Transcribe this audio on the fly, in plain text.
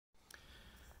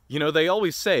You know, they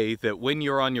always say that when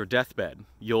you're on your deathbed,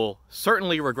 you'll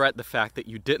certainly regret the fact that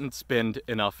you didn't spend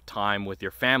enough time with your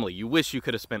family. You wish you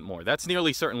could have spent more. That's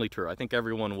nearly certainly true. I think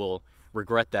everyone will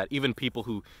regret that. Even people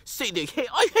who say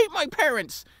I hate my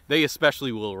parents, they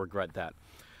especially will regret that.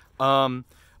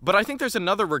 But I think there's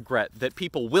another regret that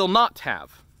people will not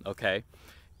have, okay?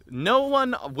 No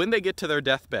one, when they get to their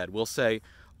deathbed, will say,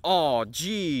 oh,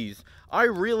 geez, I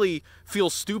really feel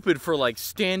stupid for, like,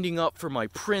 standing up for my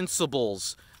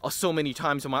principles so many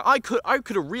times in my... I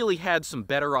could have really had some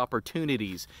better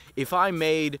opportunities if I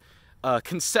made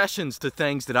concessions to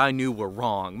things that I knew were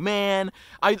wrong. Man,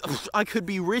 I could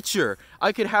be richer.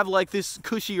 I could have, like, this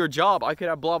cushier job. I could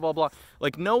have blah, blah, blah.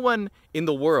 Like, no one in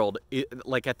the world,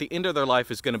 like, at the end of their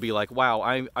life is going to be like, wow,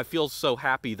 I feel so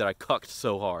happy that I cucked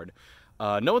so hard.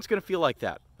 No one's going to feel like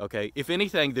that, okay? If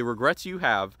anything, the regrets you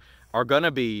have are going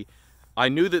to be, I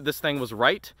knew that this thing was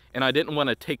right, and I didn't want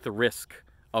to take the risk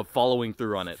of following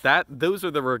through on it. Those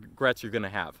are the regrets you're going to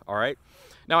have, all right?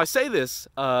 Now, I say this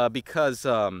because,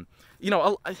 you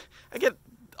know, I get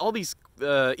all these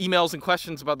emails and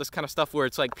questions about this kind of stuff where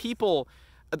it's like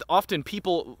often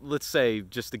people, let's say,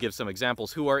 just to give some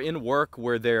examples, who are in work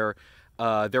where they're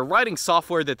writing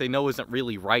software that they know isn't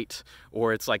really right,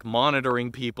 or it's like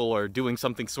monitoring people or doing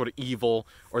something sort of evil,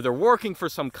 or they're working for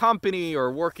some company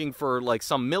or working for like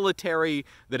some military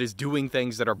that is doing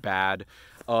things that are bad.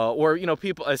 Or, you know,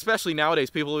 people, especially nowadays,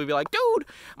 people will be like, dude,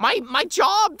 my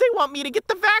job, they want me to get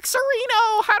the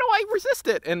vaxxerino. How do I resist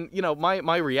it? And, you know,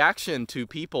 my reaction to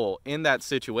people in that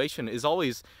situation is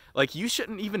always like, you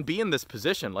shouldn't even be in this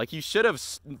position. Like, you should have,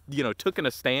 you know, taken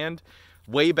a stand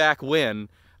way back when,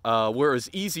 where it was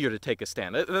easier to take a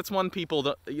stand. That's one thing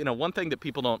that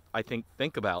people don't, I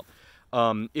think about.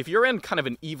 If you're in kind of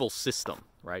an evil system,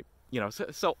 right? You know,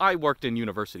 so I worked in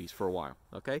universities for a while,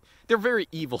 okay? They're very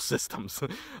evil systems,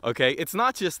 okay? It's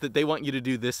not just that they want you to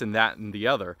do this and that and the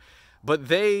other, but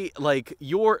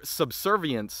your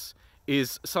subservience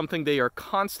is something they are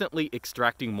constantly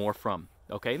extracting more from,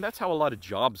 okay? And that's how a lot of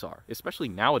jobs are, especially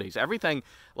nowadays. Everything,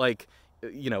 like,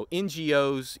 you know,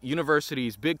 NGOs,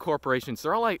 universities, big corporations,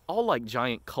 they're all like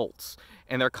giant cults.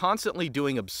 And they're constantly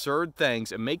doing absurd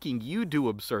things and making you do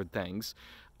absurd things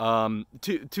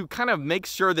to kind of make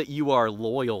sure that you are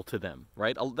loyal to them,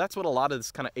 right? That's what a lot of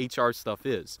this kind of HR stuff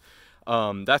is.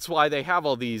 That's why they have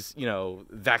all these, you know,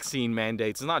 vaccine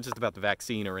mandates. It's not just about the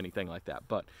vaccine or anything like that,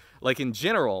 but like in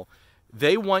general,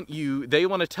 they want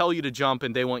to tell you to jump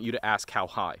and they want you to ask how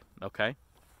high, okay?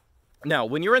 Now,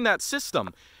 when you're in that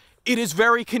system, it is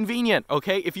very convenient,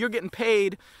 okay? If you're getting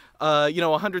paid, you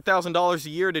know, $100,000 a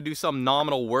year to do some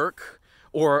nominal work,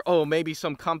 or, oh, maybe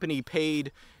some company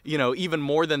paid, you know, even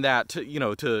more than that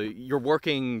you're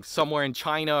working somewhere in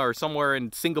China or somewhere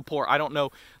in Singapore, I don't know.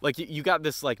 Like, you got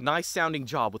this, like, nice sounding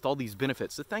job with all these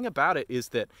benefits. The thing about it is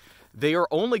that they are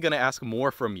only going to ask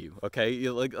more from you, okay?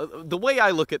 Like, the way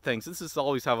I look at things, this is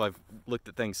always how I've looked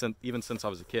at things even since I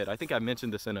was a kid. I think I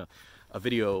mentioned this in a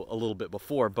video a little bit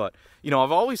before, but, you know,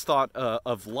 I've always thought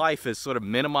of life as sort of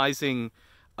minimizing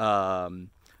your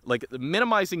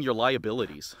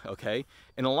liabilities, okay?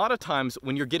 And a lot of times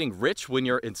when you're getting rich, when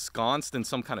you're ensconced in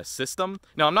some kind of system,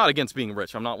 now I'm not against being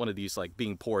rich. I'm not one of these, like,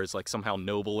 being poor is like somehow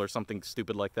noble or something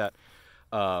stupid like that.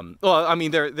 Well, I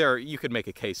mean, you could make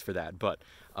a case for that, but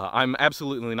I'm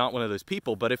absolutely not one of those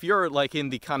people. But if you're like in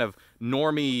the kind of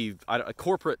normie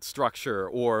corporate structure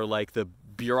or like the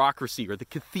bureaucracy or the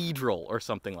cathedral or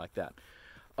something like that,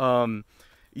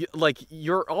 like,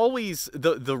 you're always,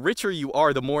 the richer you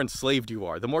are, the more enslaved you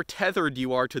are, the more tethered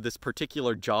you are to this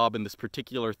particular job and this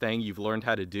particular thing you've learned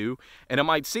how to do. And it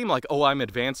might seem like, oh, I'm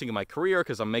advancing in my career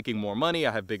because I'm making more money,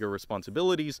 I have bigger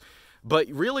responsibilities. But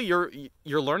really, you're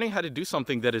learning how to do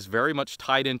something that is very much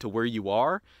tied into where you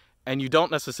are, and you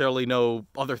don't necessarily know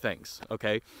other things,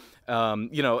 okay?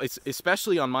 You know, it's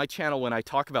especially on my channel when I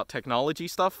talk about technology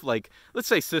stuff, like, let's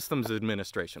say systems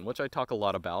administration, which I talk a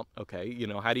lot about, okay? You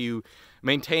know, how do you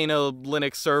maintain a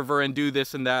Linux server and do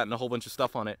this and that and a whole bunch of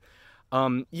stuff on it?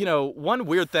 You know, one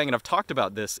weird thing, and I've talked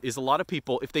about this, is a lot of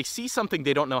people, if they see something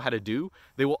they don't know how to do,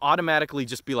 they will automatically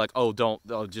just be like, oh,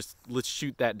 let's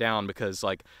shoot that down because,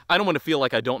 like, I don't want to feel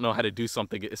like I don't know how to do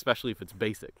something, especially if it's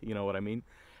basic, you know what I mean?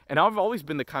 And I've always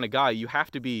been the kind of guy, you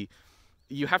have to be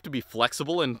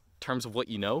flexible in terms of what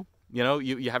you know. You know,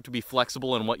 you have to be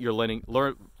flexible in what you're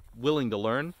willing to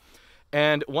learn.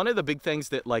 And one of the big things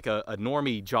that, like, a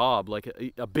normie job, like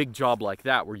a big job like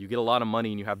that, where you get a lot of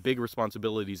money and you have big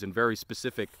responsibilities and very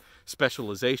specific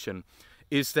specialization,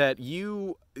 is that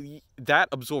that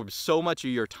absorbs so much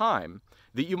of your time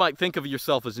that you might think of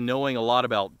yourself as knowing a lot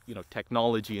about, you know,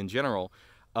 technology in general.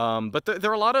 But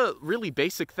there are a lot of really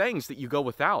basic things that you go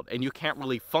without, and you can't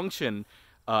really function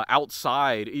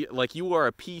outside, like you are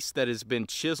a piece that has been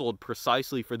chiseled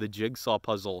precisely for the jigsaw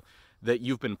puzzle that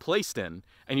you've been placed in,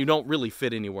 and you don't really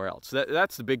fit anywhere else.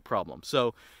 That's the big problem.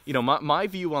 So, you know, my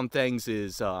view on things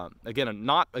is, again, I'm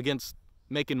not against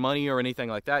making money or anything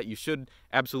like that. You should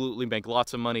absolutely make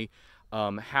lots of money.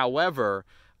 However,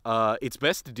 it's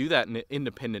best to do that in an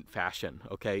independent fashion,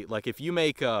 okay? Like if you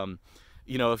make, you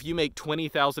know, if you make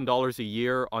 $20,000 a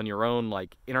year on your own,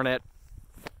 like internet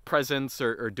presence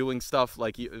or doing stuff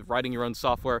like writing your own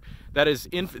software, that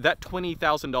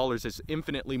 $20,000 is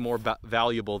infinitely more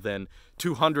valuable than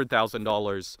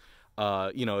 $200,000.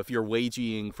 You know, if you're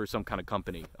waging for some kind of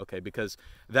company, okay, because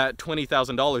that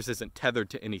 $20,000 isn't tethered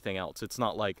to anything else. It's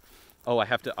not like, oh, I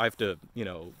have to, you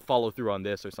know, follow through on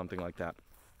this or something like that.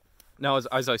 Now,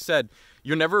 as I said,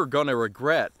 you're never gonna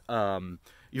regret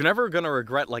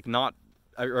like not,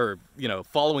 or you know,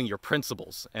 following your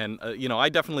principles. And you know, I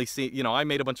definitely see, you know, I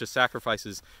made a bunch of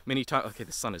sacrifices many times. Okay,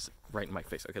 the sun is right in my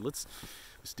face. Okay, let's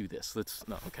do this.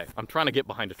 No, okay, I'm trying to get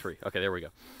behind a tree. Okay, there we go.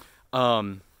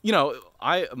 You know,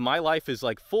 my life is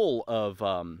like full of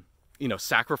you know,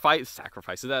 sacrifices.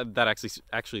 That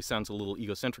actually sounds a little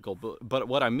egocentrical, but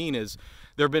what I mean is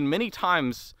there have been many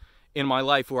times in my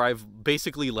life where I've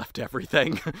basically left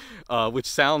everything, which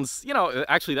sounds, you know,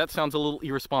 actually that sounds a little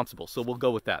irresponsible. So we'll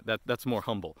go with that. That's more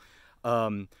humble,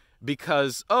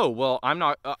 because, oh, well, I'm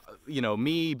not, you know,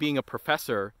 me being a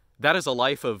professor, that is a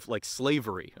life of like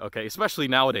slavery. Okay. Especially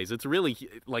nowadays, it's really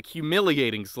like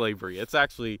humiliating slavery. It's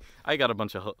actually, I got a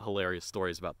bunch of hilarious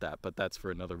stories about that, but that's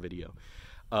for another video.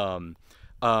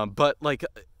 But like,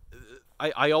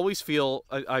 I always feel,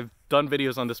 I've done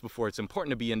videos on this before, it's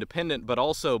important to be independent, but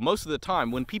also most of the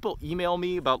time when people email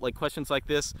me about like questions like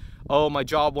this, oh, my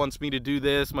job wants me to do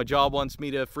this, my job wants me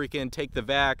to freaking take the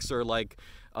vax or like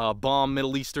bomb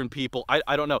Middle Eastern people,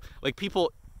 I don't know. Like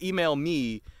people email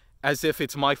me as if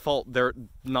it's my fault they're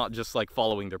not just like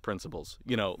following their principles,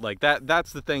 you know, like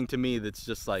that's the thing to me that's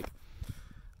just like,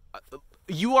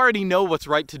 you already know what's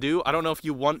right to do. I don't know if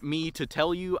you want me to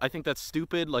tell you. I think that's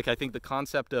stupid. Like I think the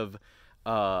concept of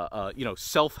you know,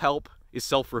 self-help is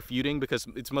self-refuting, because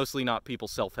it's mostly not people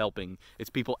self-helping, it's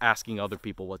people asking other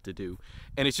people what to do.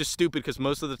 And it's just stupid because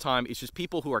most of the time it's just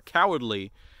people who are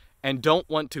cowardly and don't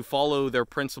want to follow their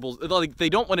principles. Like they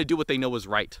don't want to do what they know is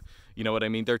right. You know what I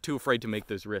mean? They're too afraid to make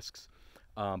those risks.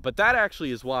 But that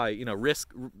actually is why, you know,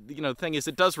 you know, the thing is,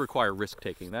 it does require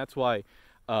risk-taking. That's why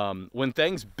when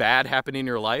things bad happen in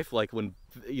your life, like when,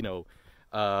 you know,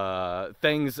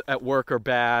 things at work are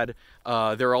bad,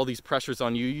 there are all these pressures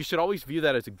on you, you should always view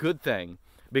that as a good thing,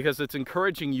 because it's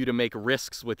encouraging you to make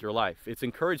risks with your life. It's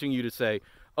encouraging you to say,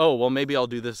 oh, well, maybe I'll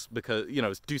do this because, you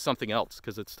know, do something else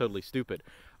because it's totally stupid.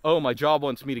 Oh, my job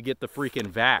wants me to get the freaking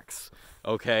vax.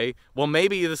 Okay, well,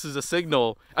 maybe this is a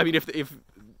signal. I mean, if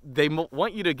they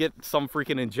want you to get some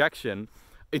freaking injection,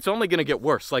 it's only going to get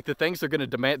worse. Like the things they're going to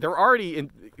demand, they're already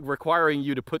requiring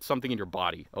you to put something in your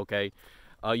body, okay?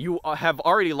 You have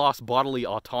already lost bodily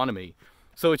autonomy.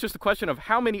 So it's just a question of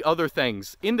how many other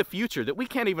things in the future that we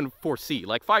can't even foresee.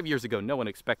 Like 5 years ago, no one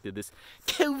expected this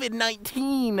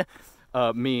COVID-19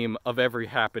 meme of ever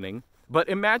happening. But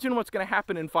imagine what's going to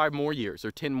happen in 5 more years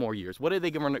or 10 more years. What are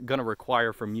they going to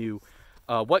require from you?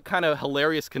 What kind of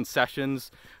hilarious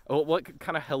concessions, what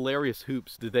kind of hilarious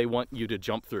hoops do they want you to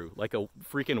jump through? Like a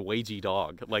freaking wagey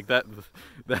dog. Like that's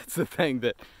the thing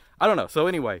that, I don't know. So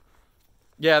anyway.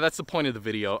 Yeah, that's the point of the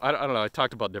video. I don't know, I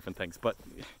talked about different things, but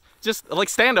just, like,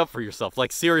 stand up for yourself.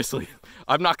 Like, seriously,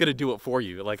 I'm not going to do it for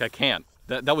you. Like, I can't.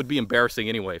 That would be embarrassing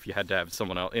anyway if you had to have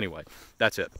someone else. Anyway, that's it.